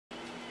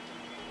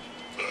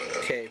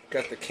Okay,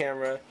 got the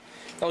camera.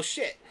 Oh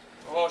shit!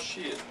 Oh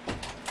shit.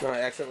 No,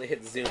 I accidentally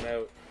hit zoom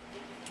out.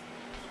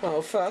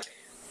 Oh fuck.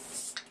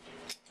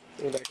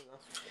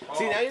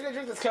 See, now you're gonna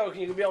drink this Coke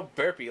and you can be all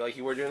burpy like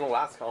you were during the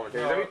last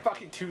commentary. Every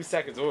fucking 2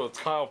 seconds, oh, it's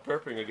Kyle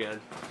burping again.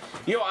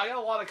 You know, I got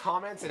a lot of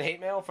comments and hate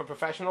mail from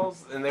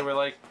professionals, and they were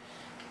like,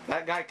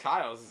 that guy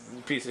Kyle's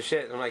a piece of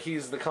shit. And I'm like,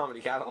 he's the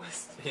comedy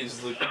catalyst. He's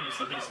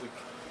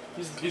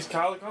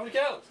Kyle the comedy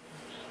catalyst.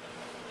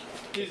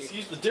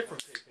 He's the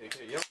different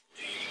KKK, yep.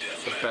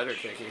 The better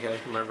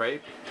KKK, am I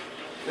right?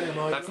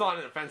 That's not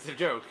an offensive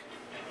joke.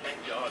 Thank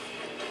God.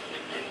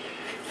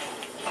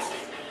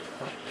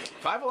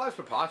 5 Alive's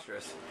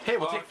preposterous. Hey,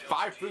 we'll take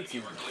 5 fruits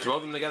and throw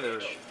them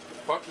together.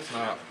 Fuck this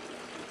map.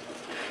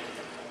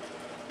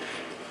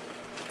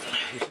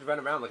 You should run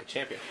around like a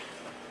champion.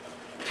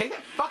 Take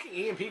that fucking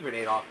EMP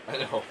grenade off. I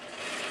know.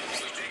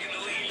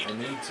 I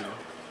need to.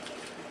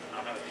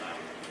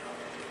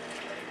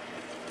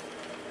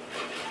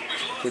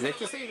 Did Nick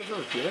just say he doesn't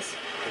have a penis?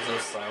 There's no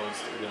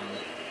silence to be done.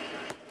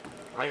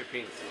 I hear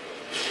penis.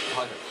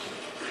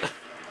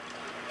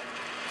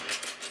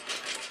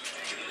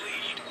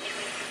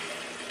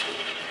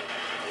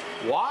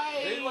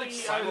 Why? They like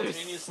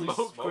simultaneously smoke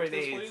smoke grenades?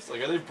 this place?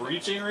 Like, are they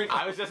breaching right now?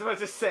 I was just about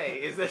to say,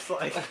 is this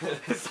like,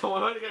 is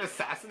someone about to get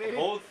assassinated?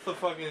 Both the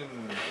fucking...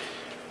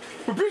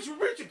 We're breaching!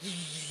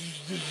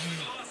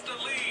 Lost the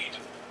lead.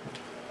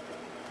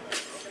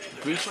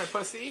 Breach my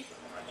pussy?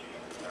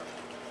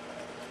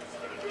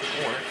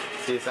 Or...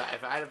 See, if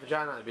I had a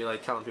vagina, I'd be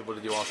like telling people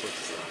to do all sorts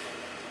of stuff.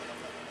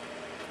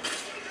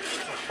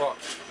 Oh, fuck.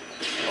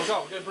 Oh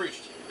god, we're getting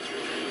breached.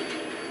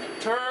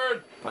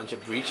 Turn! Bunch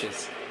of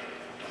breaches.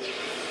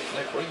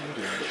 Nick, what are you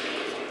doing?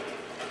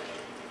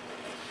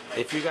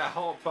 If you got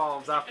home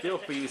problems, I feel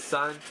for you,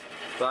 son.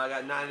 But I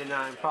got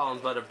 99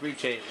 problems, but a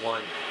breach ain't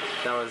one.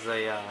 That was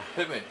a,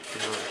 Hit me.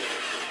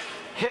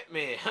 Hit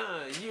me,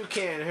 huh? You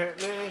can't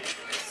hurt me.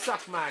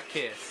 Suck my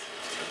kiss.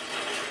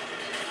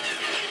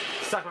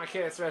 Suck My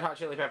Kiss, Red Hot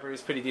Chili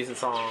Peppers, pretty decent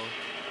song.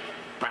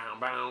 Bow,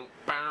 bow,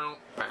 bow,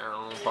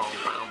 bow, bow,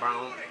 bow,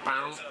 bow,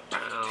 bow, bow,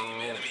 bow,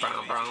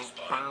 bow,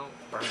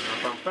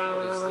 bow,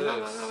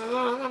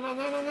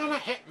 bow.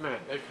 Hit me.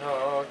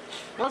 That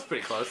was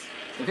pretty close.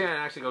 I think I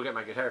actually go get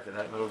my guitar for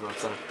that.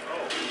 So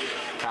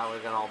Kyle would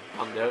have got all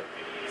bummed out.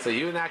 So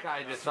you and that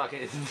guy just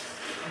fucking...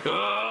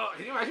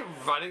 Can you imagine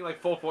running like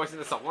full force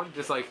into someone?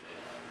 Just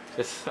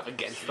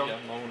against them?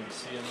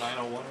 CM901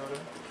 or whatever?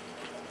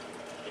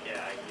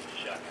 Yeah, I get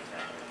shot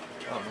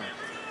now. Oh man.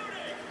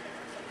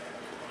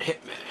 Hit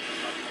me.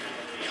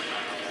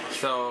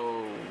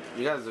 So,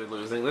 you guys are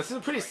losing. This is a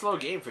pretty slow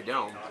game for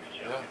Dome.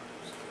 Yeah,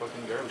 it's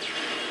fucking garbage.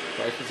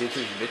 Why is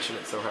YouTube bitching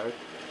it so hard?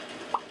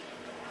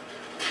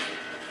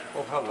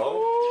 Oh, hello?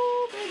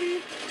 Oh,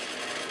 baby.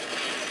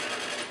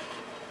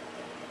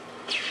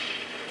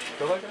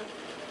 Feel like that?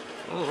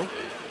 Oh.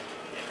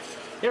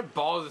 You have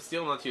balls of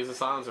steel not to use the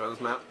silencer on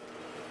this map.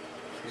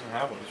 He doesn't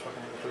have one, he's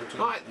fucking 13.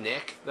 Not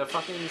Nick, the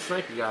fucking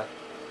sniper guy.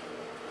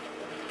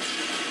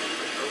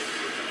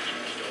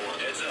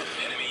 Heads up,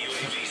 enemy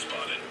UAV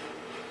spotted.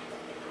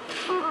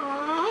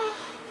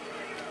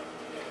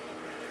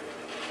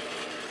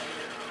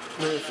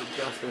 Let's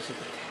adjust this with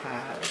a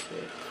tad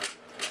bit.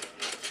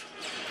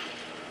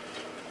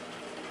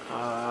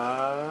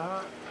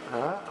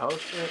 Oh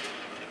shit.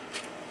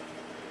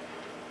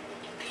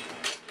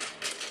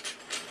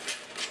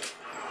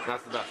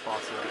 That's the best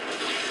possible.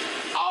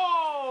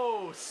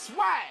 Oh,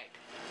 swag!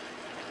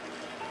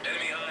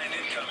 Enemy hind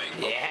incoming.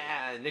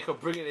 Yeah, Nico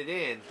bringing it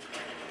in.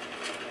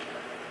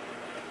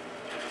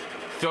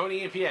 Throw an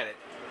EMP at it.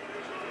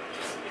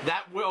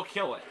 That will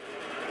kill it.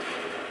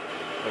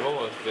 I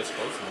will get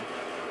close now.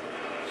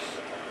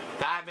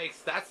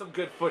 That's some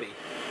good footy.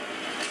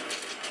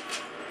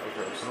 Oh,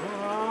 gross.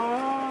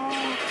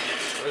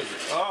 Where is it?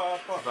 Oh,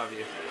 fuck. Above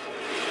you.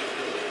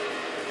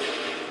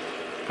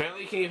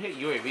 Apparently you can even hit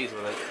UAVs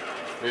with it.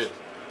 Really?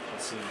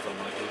 That seems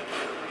unlikely.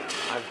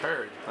 I've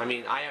heard. I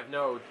mean, I have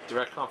no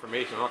direct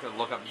confirmation. I'm not going to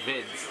look up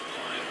vids.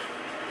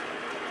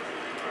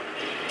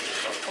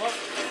 What?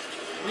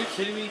 Are you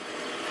kidding me?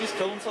 He's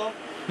killed himself?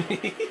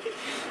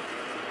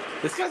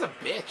 This guy's a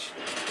bitch.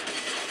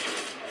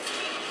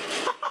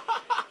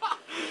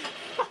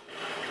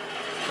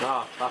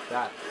 Oh, fuck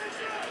that.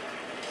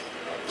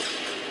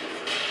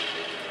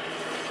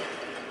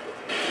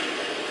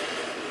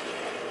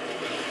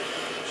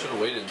 Should have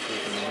waited until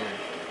we came in here.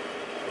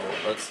 Oh,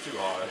 that's too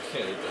hot. I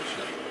can't eat that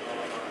shit.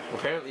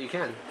 Apparently you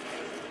can.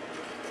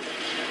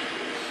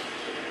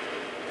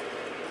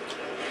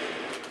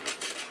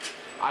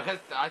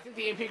 I think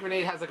the EMP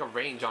grenade has like a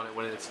range on it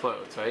when it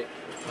explodes, right?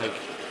 Like,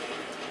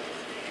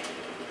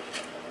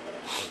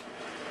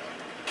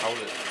 how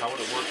would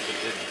it work if it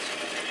didn't?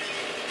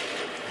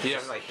 you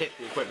have to like hit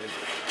the equipment,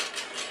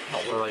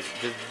 or like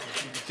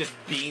just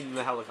beam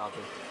the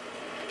helicopter.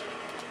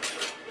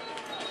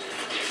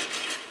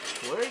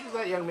 Where does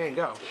that young man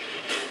go?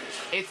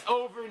 It's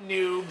over,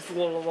 noobs. I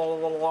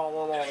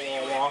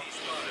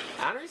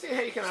don't understand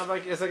how you can have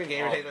like it's like a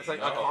gamer tag that's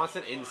like a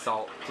constant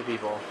insult to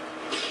people.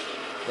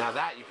 Now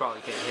that you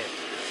probably can't hit.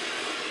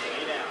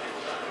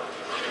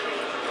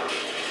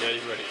 Yeah,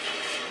 you're right.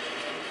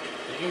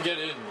 You can get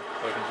in if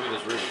I can do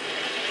this route.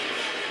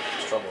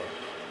 It's trouble.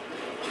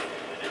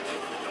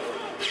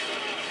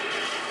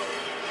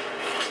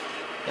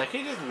 That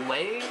kid just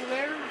laying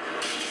there?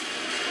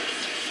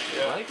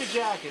 Yeah. I like the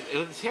jacket.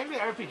 Is he having the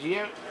RPG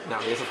out? No,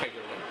 he has a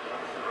regular one.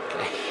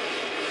 Okay.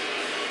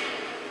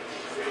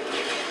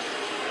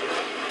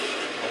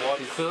 I'll watch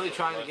He's clearly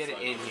trying to left get it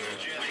side. in here.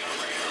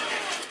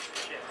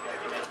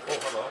 Oh,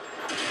 hello.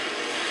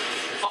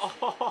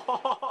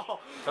 Oh!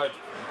 Guy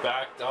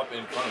backed up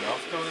in front of me. I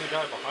was killing the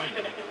guy behind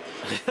me.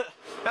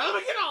 Now let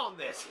me get on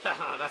this!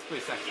 That's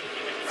pretty sexy.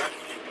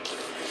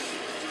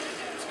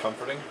 It's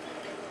comforting.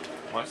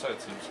 My side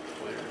seems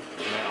clear.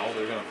 Now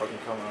they're gonna fucking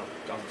come out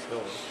down this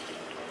hill.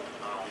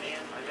 Oh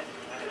man, I got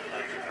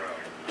time to throw.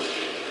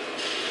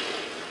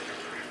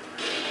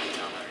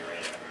 Not on your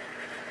radar.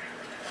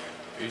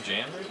 Are you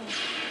jammed right now?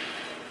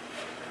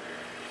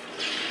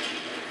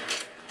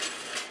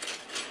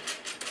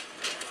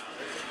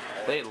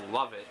 They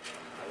love it. I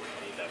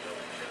wouldn't need that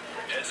building.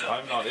 Heads up,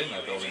 I'm not in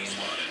that UAV building anymore.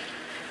 spotted.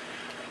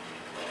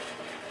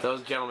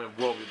 Those gentlemen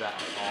will be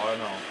back. Oh, I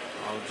know.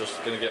 I'm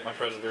just gonna get my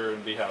predator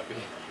and be happy.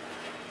 Ready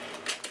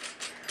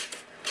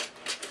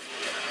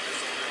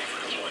for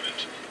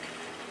deployment.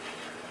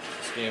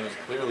 This game is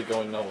clearly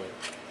going nowhere.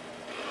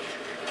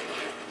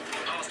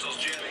 Hostiles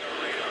jamming our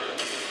radar.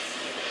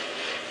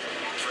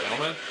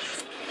 Gentlemen,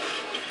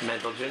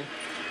 Mental Gin.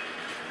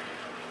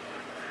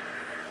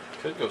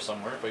 could go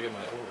somewhere if I get my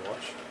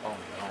Overwatch. Oh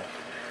no.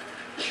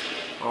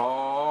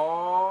 Oh,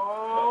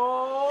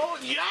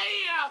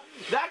 yeah!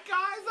 That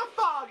guy's a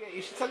foggy.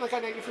 You should send that guy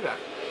naked for that.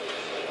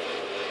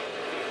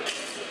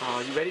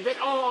 Oh, you ready, bitch?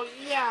 Oh,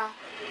 yeah.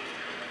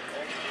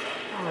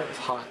 Oh, that was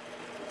hot.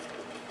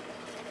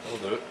 We'll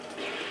do it.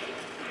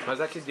 How's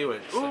that kid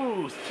doing?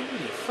 Ooh,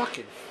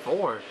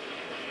 3-4.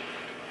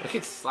 That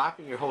kid's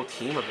slapping your whole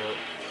team about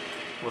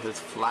with his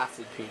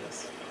flaccid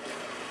penis.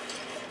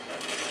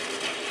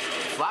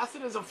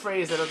 Flaccid is a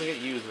phrase that doesn't get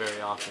used very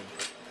often.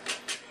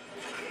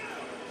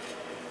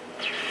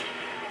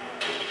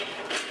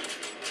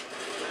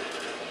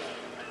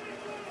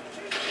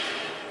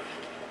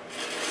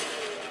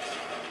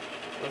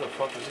 Where the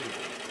fuck is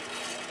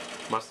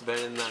he? Must have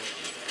been in that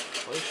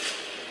place.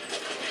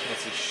 Can't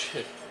see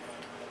shit.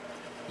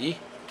 Yee.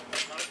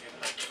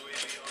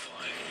 UAV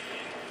online.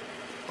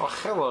 Oh,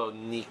 hello,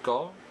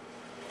 Nico.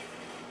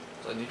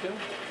 Is that Nico?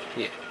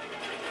 Yeah.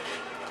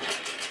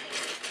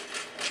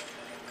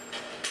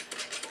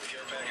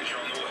 Care package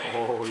on the way.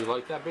 Oh, you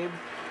like that, babe?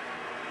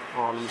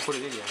 Oh, let me put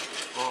it in you.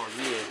 Oh,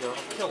 yeah, girl.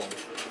 Kill him.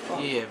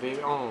 Yeah,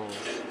 baby. Oh.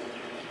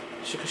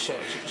 Shake a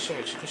shake, shake a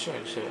shake, shake a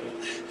shake,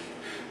 shake.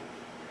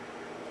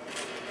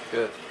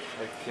 Good.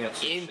 I can't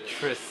see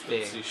Interesting. shit.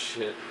 Can't see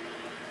shit.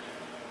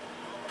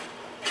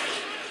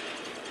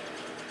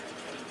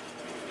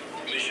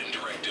 Mission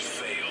directive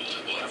failed.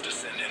 We'll have to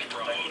send in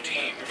Bravo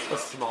team. A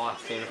small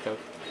ass can of Coke.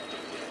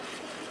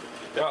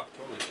 Yeah,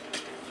 totally.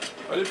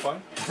 I did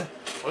fine.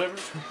 Whatever.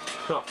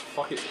 Oh,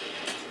 fuck it.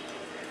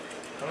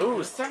 Ooh,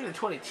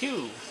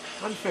 7-22.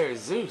 Unfair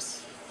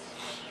Zeus.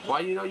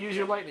 Why do you not use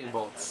your lightning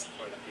bolts?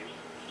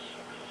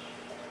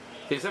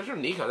 The exception of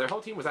Nico, their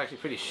whole team was actually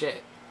pretty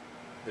shit.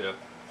 Yeah.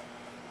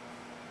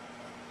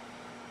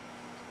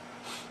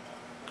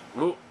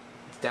 Ooh,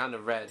 it's down to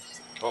red.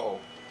 Uh-oh.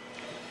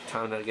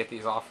 Time to get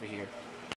these off of here.